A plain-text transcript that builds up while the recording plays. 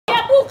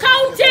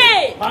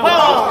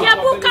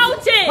Kiambu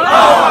County,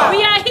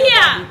 we are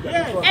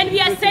here and we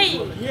are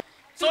saying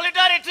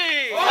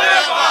solidarity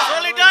forever.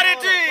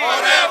 Solidarity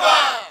forever.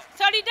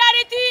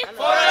 Solidarity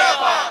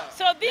forever.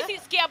 So this is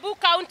Kiambu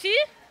County.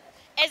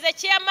 As a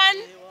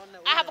chairman,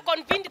 I have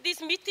convened this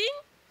meeting.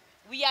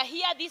 We are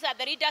here, these are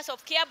the leaders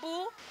of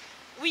Kiambu.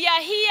 We are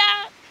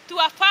here to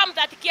affirm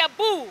that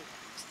Kiambu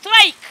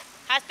strike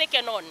has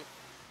taken on.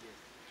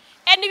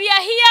 And we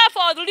are here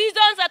for the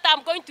reasons that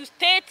I'm going to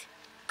state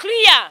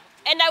clear.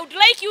 And I would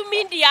like you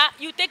media,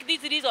 you take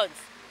these reasons.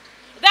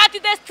 That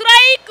the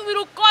strike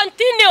will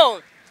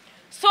continue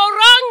so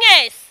long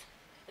as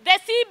the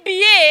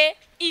CBA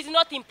is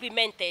not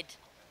implemented.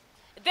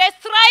 The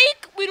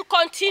strike will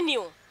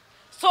continue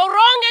so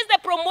long as the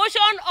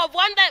promotion of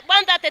one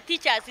that the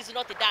teachers is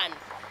not done.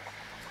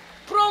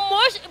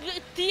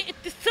 The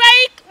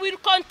strike will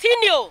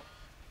continue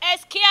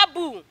as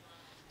Kiambu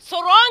so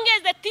long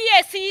as the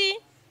TSC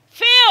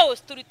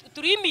fails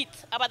to remit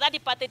our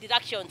third-party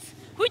deductions,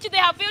 which they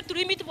have failed to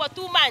remit for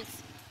 2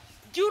 months.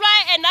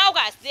 July and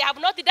August, they have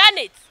not done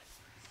it.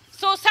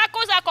 So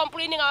SACCOs are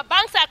complaining, our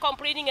banks are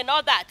complaining and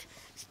all that.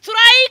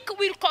 Strike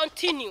will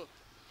continue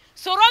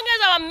so long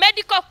as our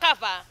medical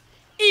cover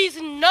is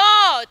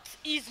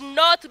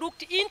not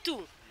looked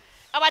into.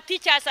 Our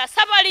teachers are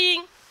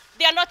suffering,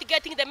 they are not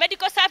getting the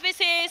medical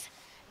services,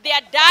 they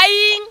are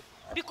dying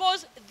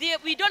because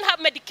we don't have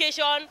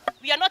medication,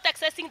 we are not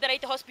accessing the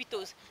right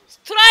hospitals.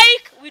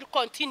 Strike will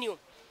continue.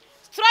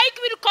 Strike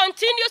will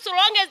continue so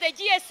long as the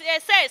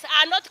GSS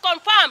are not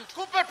confirmed.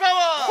 Kuppet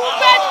power.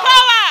 Kuppet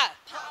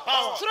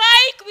power.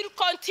 Strike will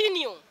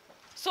continue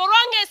so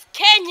long as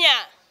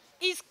Kenya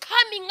is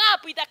coming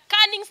up with a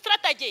cunning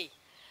strategy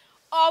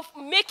of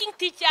making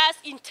teachers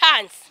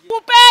interns.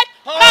 Kuppet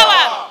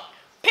power.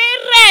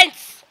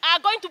 Parents are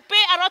going to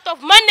pay a lot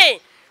of money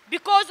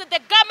because the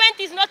government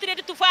is not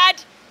ready to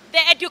fund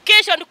the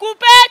education.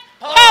 Kuppet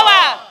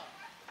power.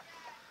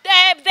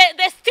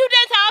 The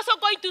students are also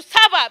going to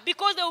suffer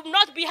because they will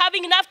not be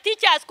having enough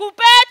teachers.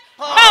 Kuppet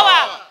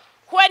power.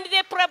 When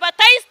they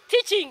privatize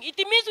teaching, it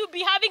means we'll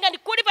be having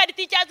unqualified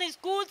teachers in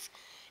schools,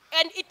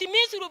 and it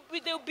means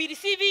they will be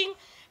receiving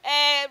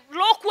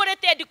low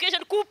quality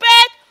education.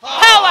 Kuppet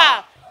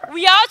power.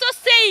 We are also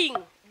saying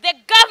the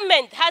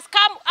government has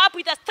come up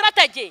with a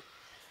strategy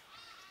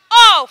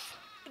of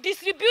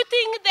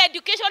distributing the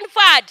education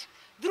fund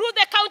through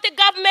the county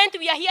government.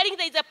 We are hearing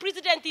there is a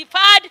president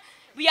fund.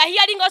 We are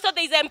hearing also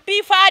there is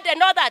MP fund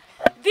and all that.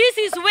 This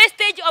is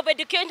wastage of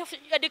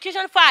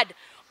education fund.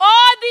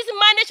 All this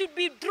money should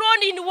be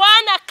drawn in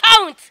one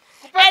account.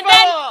 And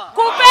then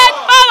Kuppet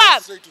power.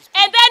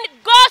 And then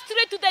go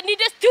straight to the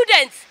needed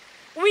students.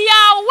 We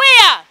are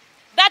aware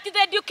that the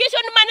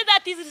education money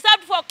that is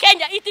reserved for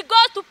Kenya, it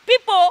goes to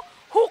people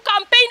who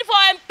campaign for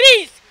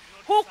MPs,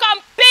 who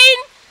campaign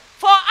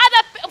for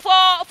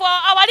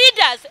our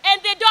leaders,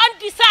 and they don't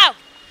deserve.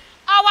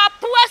 Our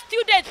poor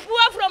students,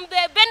 poor from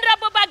the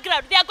vulnerable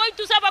background, they are going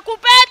to suffer.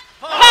 Kuppet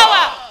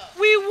power.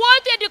 We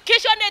want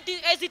education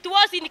as it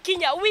was in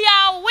Kenya. We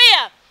are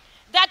aware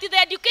that the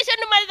education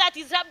money that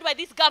is reserved by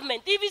this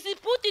government, if it is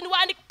put in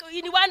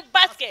one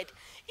basket,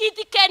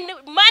 it can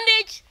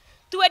manage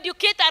to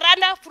educate a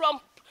runner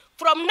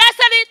from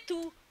nursery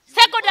to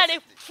secondary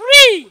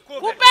free.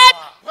 Kuppet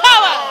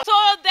power.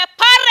 So the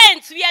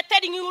parents, we are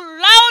telling you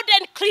loud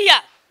and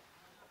clear,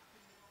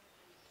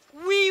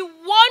 we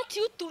want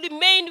you to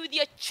remain with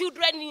your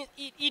children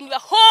in your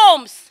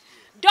homes.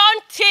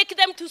 Don't take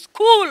them to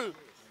school.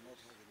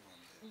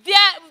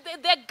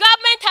 The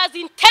government has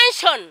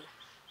intention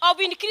of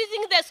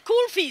increasing the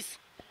school fees.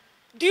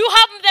 Do you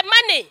have the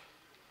money?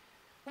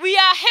 We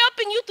are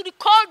helping you to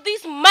record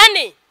this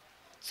money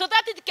so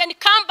that it can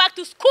come back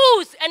to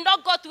schools and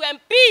not go to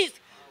MPs,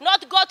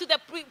 not go to the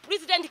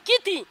President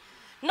Kitty,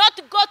 not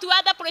go to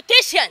other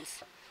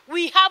politicians.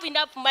 We have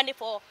enough money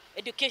for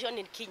education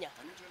in Kenya.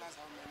 Can you tell us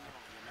how many of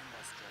your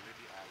members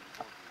already are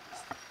involved in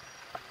this?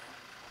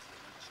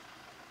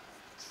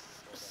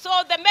 So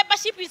the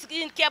membership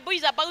in Kiambu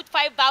is about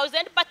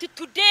 5,000, but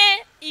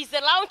today is the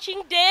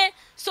launching day.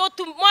 So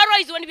tomorrow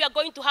is when we are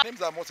going to have. My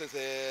name is Moses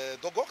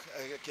Dogo,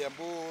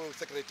 Kiambu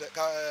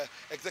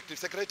Executive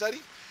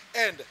Secretary,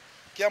 and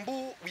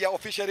Kiambu, we are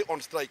officially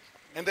on strike.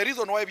 And the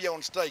reason why we are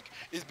on strike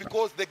is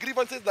because the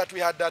grievances that we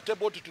had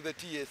tabled to the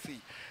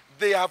TSC,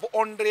 they have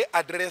only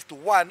addressed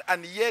one,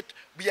 and yet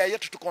we are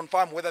yet to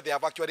confirm whether they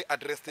have actually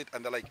addressed it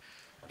and the like.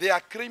 They are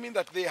claiming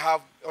that they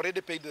have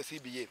already paid the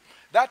CBA.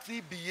 That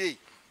CBA,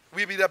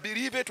 we will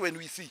believe it when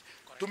we see.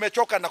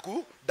 Tumechoka na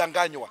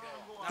kudanganywa.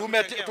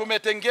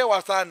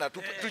 Tumetengewa sana.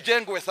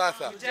 Tujengwe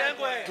sasa.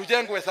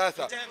 Tujengwe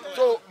sasa.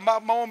 So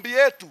maombi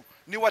yetu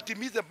ni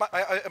watimize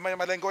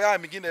malengo yao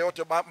mengine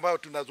yote ambayo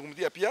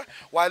tunazungumzia pia.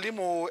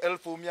 Walimu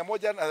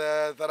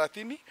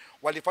 1130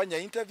 walifanya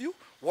interview,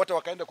 wote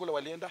wakaenda kule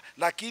walienda,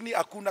 lakini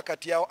hakuna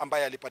kati yao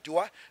ambaye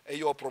alipatiwa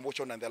hiyo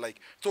promotion and the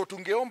like. So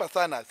tungeomba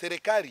sana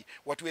serikali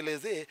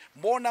watuelezee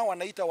mbona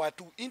wanaita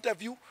watu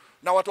interview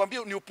na watuambie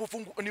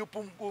ni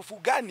upungufu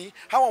gani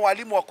hawa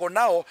walimu wako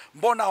nao,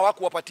 mbona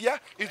hawakuwapatia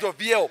hizo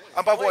vyeo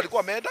ambavyo walikuwa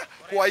wameenda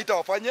kuwaita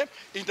wafanye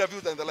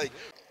interviews and the like.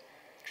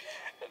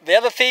 The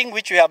other thing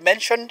which we have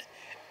mentioned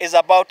is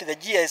about the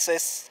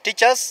GSS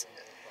teachers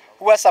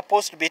who are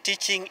supposed to be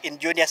teaching in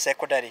junior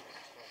secondary.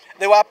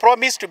 They were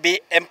promised to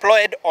be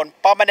employed on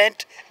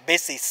permanent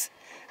basis.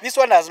 This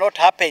one has not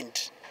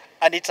happened,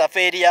 and it's a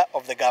failure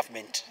of the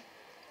government.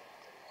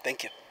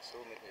 Thank you. So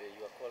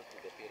your call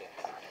to the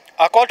parents?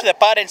 Our call to the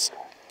parents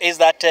is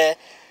that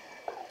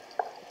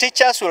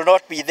teachers will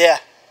not be there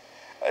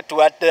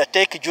to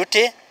take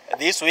duty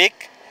this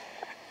week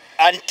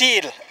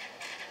until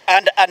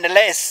and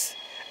unless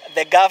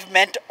the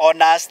government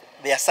honors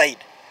their side.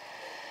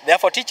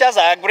 Therefore, teachers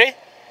are angry.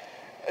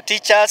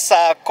 Teachers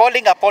are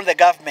calling upon the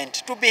government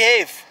to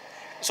behave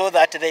so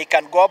that they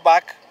can go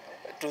back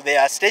to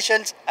their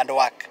stations and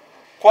work.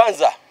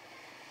 Kwanza,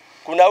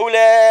 kuna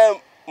ule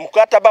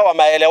mkataba wa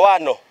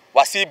maelewano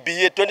wa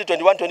CBA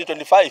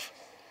 2021-2025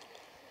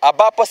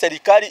 ambapo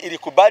serikali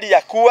ilikubali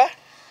ya kuwa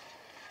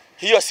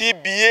hiyo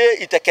CBA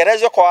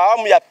itekelezwe kwa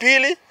awamu ya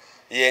pili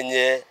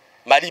yenye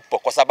malipo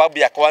kwa sababu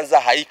ya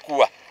kwanza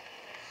haikuwa.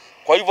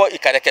 Kwa hivyo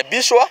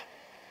ikarekebishwa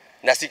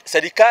na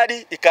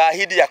serikali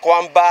ikaahidi ya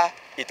kwamba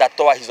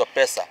itatoa hizo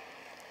pesa.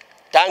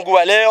 Tangu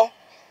wa leo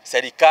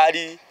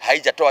serikali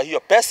haijatoa hiyo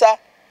pesa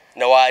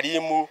na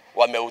walimu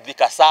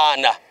wameudhika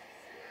sana.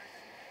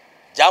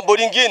 Jambo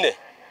lingine,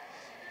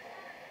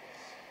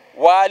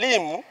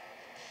 walimu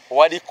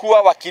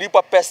walikuwa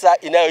wakilipwa pesa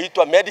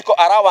inayoitwa medical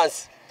allowance.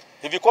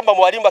 Hivi kwamba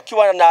mwalimu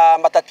akiwa na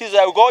matatizo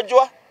ya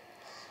ugonjwa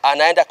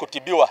anaenda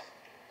kutibiwa.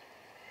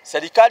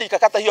 Serikali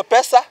ikakata hiyo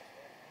pesa,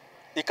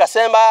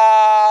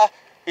 ikasema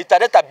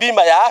italeta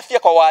bima ya afya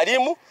kwa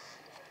walimu,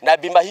 na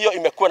bima hiyo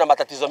imekuwa na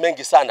matatizo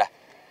mengi sana.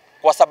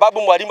 Kwa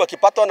sababu mwalimu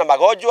akipatwa na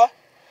magonjwa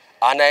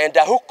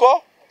anaenda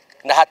huko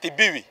na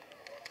hatibiwi.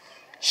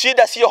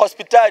 Shida sio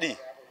hospitali.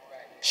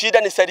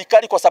 Shida ni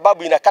serikali kwa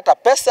sababu inakata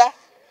pesa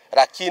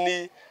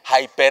lakini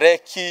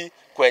haipeleki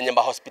kwenye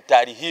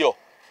mahospitali hiyo.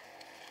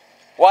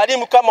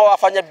 Walimu kama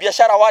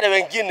wafanyabiashara wale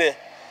wengine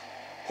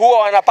huwa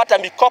wanapata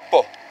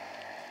mikopo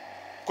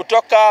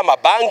kutoka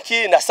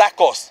mabanki na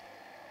SACCOS.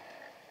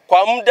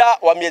 Kwa muda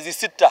wa miezi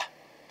 6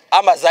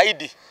 ama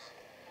zaidi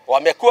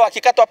wamekuwa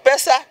wakikatwa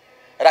pesa,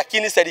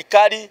 lakini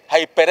serikali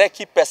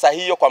haipeleki pesa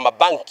hiyo kwa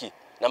mabanki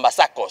na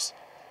masakos.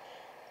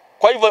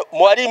 Kwa hivyo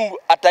mwalimu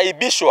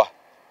ataibishwa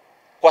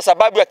kwa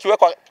sababu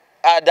akiwekwa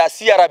ada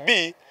CRB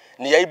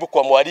ni aibu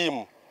kwa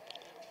mwalimu.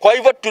 Kwa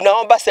hivyo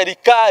tunaomba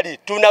serikali,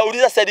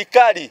 tunauliza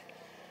serikali,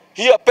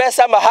 hiyo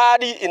pesa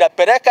mahali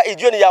inapeleka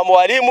ijue ni ya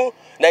mwalimu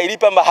na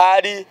ilipe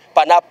mahali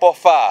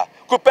panapofaa.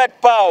 Kupet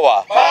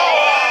power.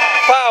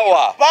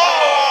 Power.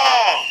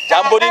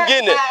 Jambo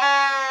lingine,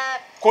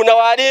 kuna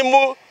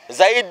walimu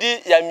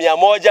zaidi ya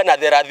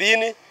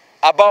 130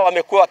 ambao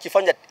wamekuwa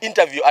wakifanya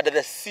interview at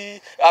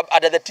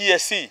the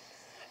TSC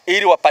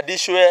ili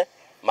wapadishwe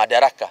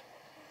madaraka.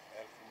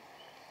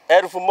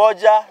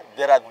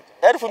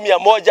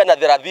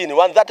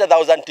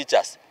 130,000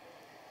 teachers.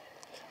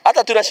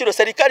 Hata tunashindwa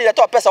serikali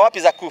inatoa pesa wapi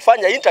za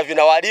kufanya interview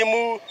na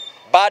walimu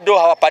bado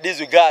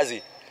hawapadizwi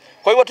gazi.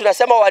 Kwa hivyo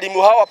tunasema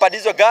walimu hao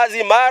wapadizwe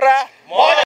gazi mara moja.